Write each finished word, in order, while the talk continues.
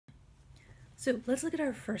So let's look at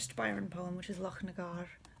our first Byron poem, which is Loch Na Gar.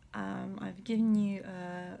 I've given you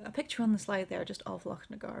a picture on the slide there just of Loch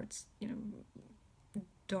Na Gar. It's,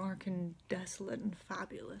 dark and desolate and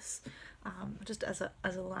fabulous, just as a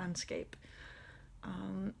landscape.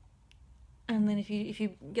 And then if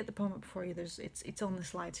you get the poem up before you, it's on the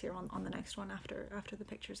slides here on the next one after the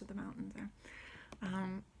pictures of the mountains there.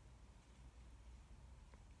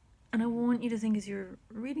 And I want you to think, as you're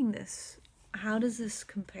reading this, how does this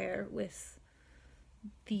compare with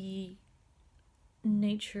the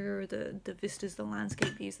nature, the vistas, the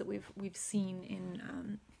landscape views that we've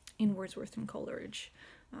seen in Wordsworth and Coleridge?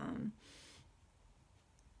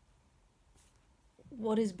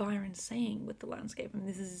 What is Byron saying with the landscape? I mean,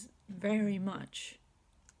 this is very much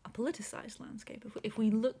a politicized landscape. If we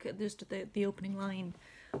look at just the opening line,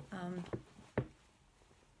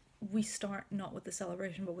 we start not with the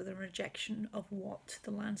celebration, but with a rejection of what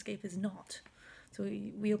the landscape is not. So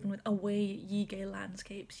we open with, "Away, ye gay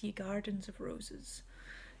landscapes, ye gardens of roses,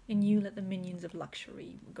 and you let the minions of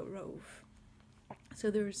luxury go rove."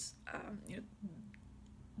 So there's,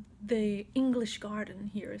 the English garden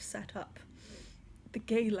here is set up. The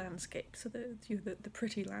gay landscape, so the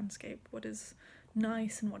pretty landscape, what is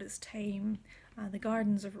nice and what is tame, the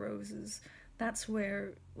gardens of roses. That's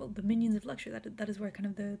where, well, the minions of luxury. That is where kind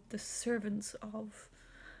of the servants of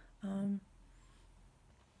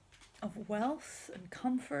wealth and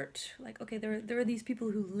comfort. Like, okay, there are these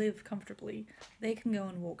people who live comfortably. They can go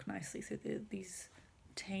and walk nicely through these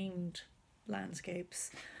tamed landscapes.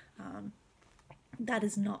 That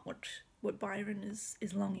is not what Byron is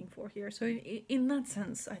longing for here. So in that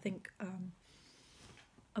sense, I think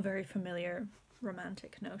a very familiar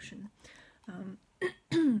romantic notion.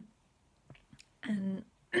 And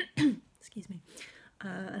excuse me.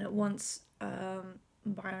 And at once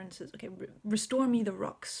Byron says, "Okay, restore me the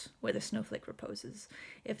rocks where the snowflake reposes,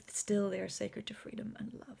 if still they are sacred to freedom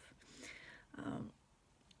and love."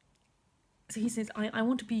 So he says, I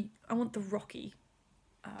want the rocky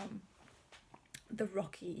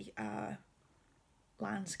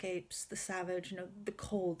landscapes, the savage, the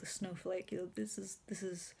cold, the snowflake. This is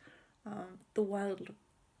the wild,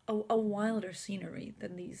 a wilder scenery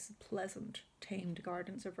than these pleasant, tamed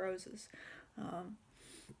gardens of roses.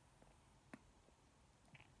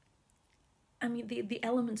 I mean, the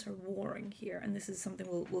elements are warring here, and this is something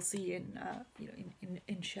we'll see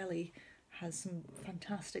in Shelley. Has some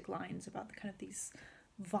fantastic lines about the kind of these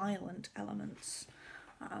violent elements.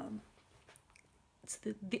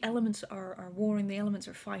 So the elements are warring, the elements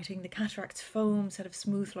are fighting, the cataracts foam, set of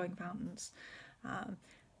smooth-flowing fountains.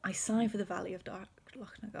 I sigh for the valley of dark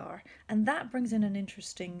Loch Na Gar. And that brings in an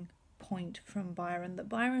interesting point from Byron, that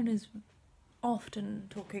Byron is often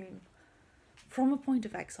talking from a point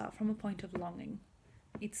of exile, from a point of longing.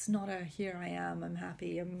 It's not a here I am, I'm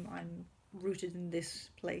happy, I'm rooted in this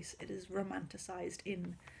place. It is romanticized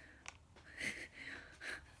in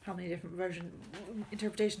how many different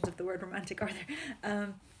interpretations of the word romantic are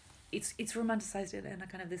there? It's romanticized in a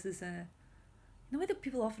kind of, this is the way that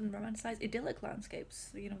people often romanticize idyllic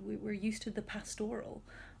landscapes. We're used to the pastoral.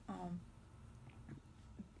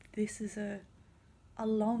 This is a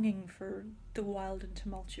longing for the wild and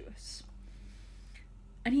tumultuous.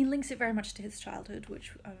 And he links it very much to his childhood,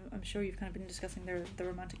 which I'm sure you've kind of been discussing the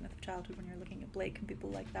romantic myth of childhood when you're looking at Blake and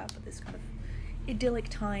people like that, but this kind of idyllic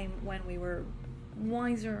time when we were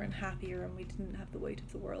wiser and happier and we didn't have the weight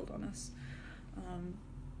of the world on us.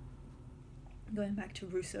 Going back to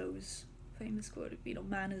Rousseau's famous quote,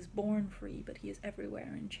 "Man is born free, but he is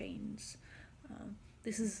everywhere in chains."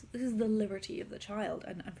 This is the liberty of the child,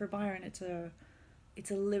 and for Byron, it's a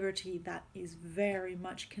liberty that is very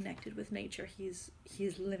much connected with nature. He is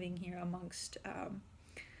living here amongst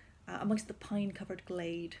the pine-covered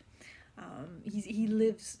glade. He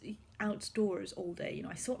lives outdoors all day.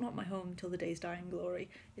 "I sought not my home till the day's dying glory."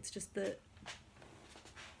 It's just that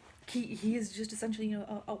he is just essentially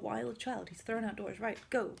a wild child. He's thrown outdoors. Right,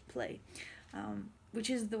 go play. Which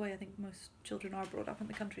is the way I think most children are brought up in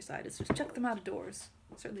the countryside. It's just chuck them out of doors.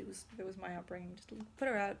 Certainly that was my upbringing. Just put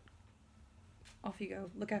her out. Off you go.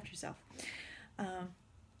 Look after yourself.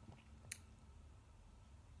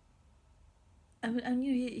 And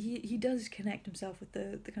he does connect himself with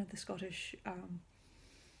the kind of the Scottish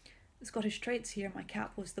traits here. My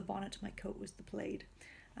cap was the bonnet, my coat was the plaid.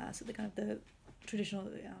 So the kind of the traditional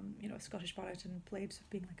Scottish bonnet and plaid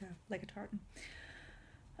being like a tartan.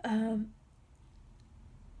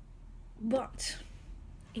 But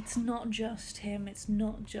it's not just him. It's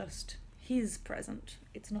not just his present.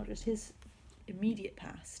 It's not just his immediate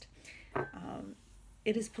past.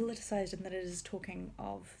 It is politicized in that it is talking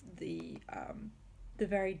of the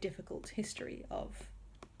very difficult history of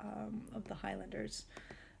of the Highlanders,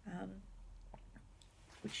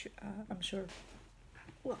 which I'm sure,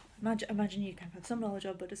 well, imagine you kind of have some knowledge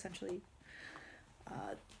of, but essentially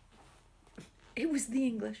it was the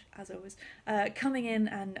English, as always, coming in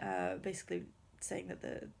and basically saying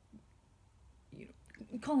that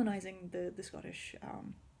colonising the Scottish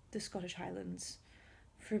Highlands,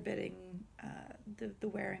 forbidding the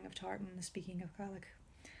wearing of tartan, the speaking of Gaelic,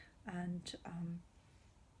 and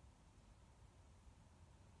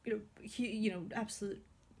absolute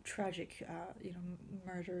tragic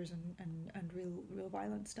murders and real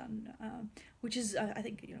violence done, which is I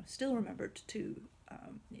think still remembered to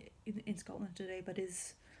in Scotland today, but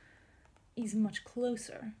is much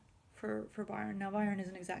closer for Byron. Now Byron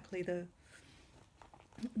isn't exactly the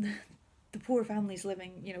poor families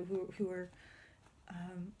living who are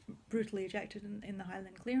brutally ejected in the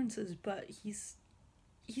Highland clearances, but he's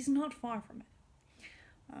not far from it.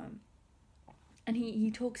 And he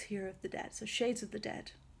talks here of the dead. So, shades of the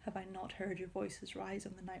dead, have I not heard your voices rise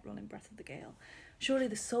on the night-rolling breath of the gale? Surely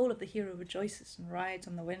the soul of the hero rejoices and rides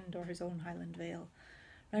on the wind o'er his own Highland vale.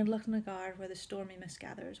 Round Loch Na Gar, where the stormy mist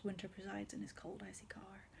gathers, winter presides in his cold icy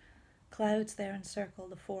car. Clouds there encircle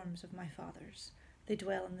the forms of my fathers. They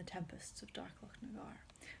dwell in the tempests of dark Loch Na Gar.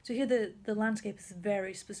 So here the landscape is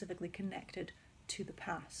very specifically connected to the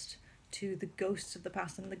past, to the ghosts of the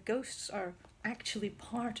past, and the ghosts are actually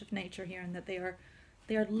part of nature here, in that they are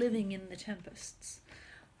living in the tempests.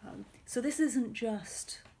 So this isn't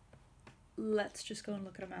just, let's just go and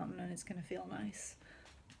look at a mountain and it's going to feel nice.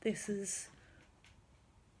 This is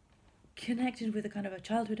connected with a kind of a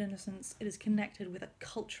childhood innocence. It is connected with a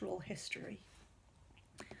cultural history.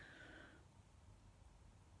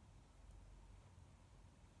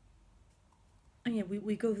 And yeah,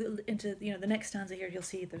 we go into the next stanza here. You'll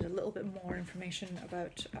see there's a little bit more information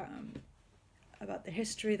about the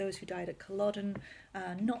history. Those who died at Culloden,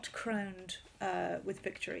 not crowned with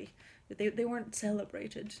victory. They weren't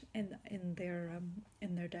celebrated in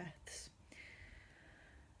their deaths.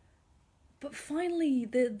 But finally,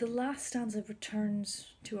 the last stanza returns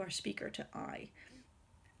to our speaker, to I,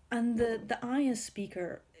 and the I as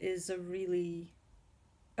speaker is a really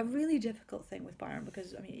difficult thing with Byron,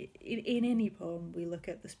 because I mean, in any poem we look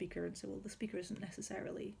at the speaker and say, well, the speaker isn't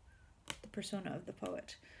necessarily the persona of the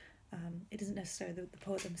poet. It isn't necessarily the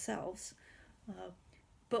poet themselves,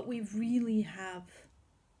 but we really have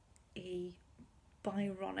a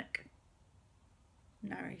Byronic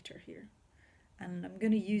narrator here. And I'm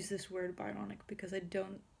going to use this word Byronic because it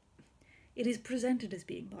is presented as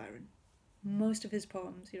being Byron. Most of his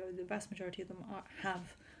poems, the vast majority of them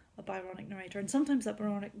have a Byronic narrator, and sometimes that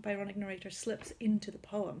Byronic narrator slips into the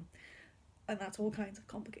poem, and that's all kinds of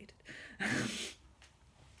complicated.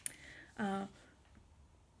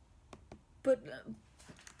 But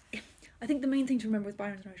I think the main thing to remember with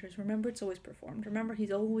Byron's narrator is remember it's always performed. Remember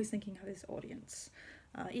he's always thinking of his audience.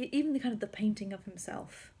 Even the kind of the painting of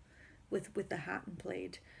himself with the hat and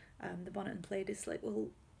plaid, the bonnet and plaid, is like, well,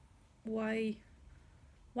 why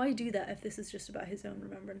do that if this is just about his own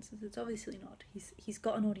remembrances? It's obviously not. He's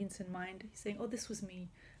got an audience in mind. He's saying, oh, this was me.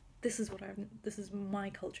 This is my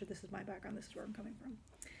culture. This is my background. This is where I'm coming from.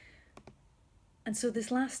 And so this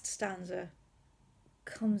last stanza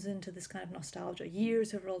comes into this kind of nostalgia.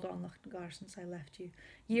 Years have rolled on Loch Na Gar since I left you.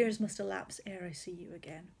 Years must elapse ere I see you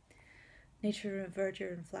again. Nature of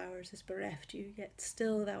verdure and flowers has bereft you, yet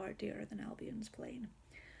still thou art dearer than Albion's plain.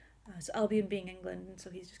 So Albion being England, and so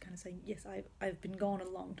he's just kind of saying, yes, I've been gone a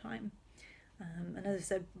long time. And as I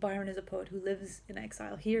said, Byron is a poet who lives in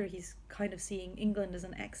exile. Here he's kind of seeing England as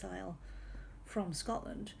an exile from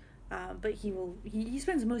Scotland, but he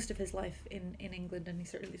spends most of his life in England, and he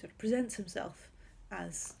certainly sort of presents himself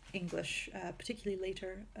as English, particularly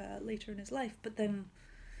later in his life. But then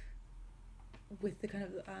with the kind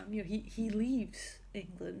of he leaves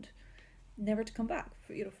England, never to come back,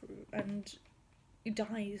 and he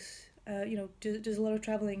dies. Does a lot of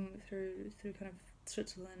traveling through kind of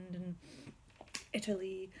Switzerland and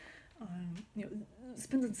Italy.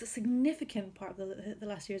 Spends a significant part of the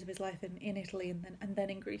last years of his life in Italy and then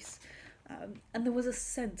in Greece. And there was a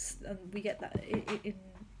sense, and we get that in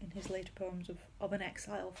his later poems, of an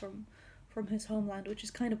exile from his homeland, which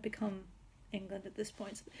has kind of become England at this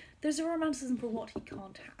point. So there's a romanticism for what he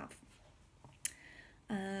can't have.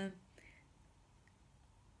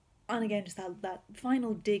 And again, just that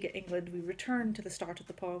final dig at England, we return to the start of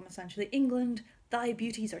the poem, essentially. England, thy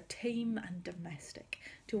beauties are tame and domestic,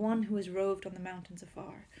 to one who has roved on the mountains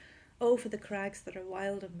afar. Oh, for the crags that are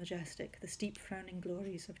wild and majestic, the steep frowning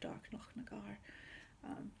glories of dark Loch Na Gar.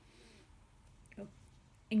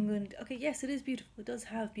 England, okay, yes, it is beautiful, it does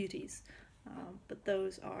have beauties, but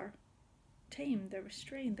those are tamed, they're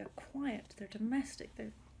restrained, they're quiet, they're domestic,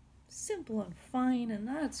 they're simple and fine, and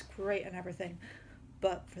that's great and everything.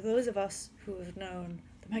 But for those of us who have known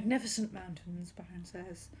the magnificent mountains, Byron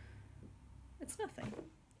says, it's nothing.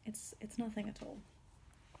 It's nothing at all.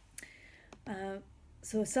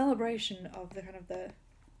 So a celebration of the kind of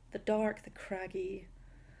the dark, the craggy,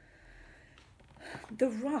 the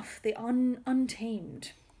rough, the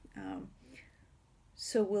untamed.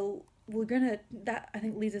 So we're gonna, that I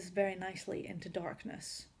think leads us very nicely into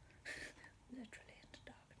darkness. Literally into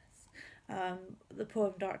darkness. The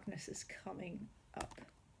poem Darkness is coming up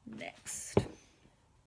next.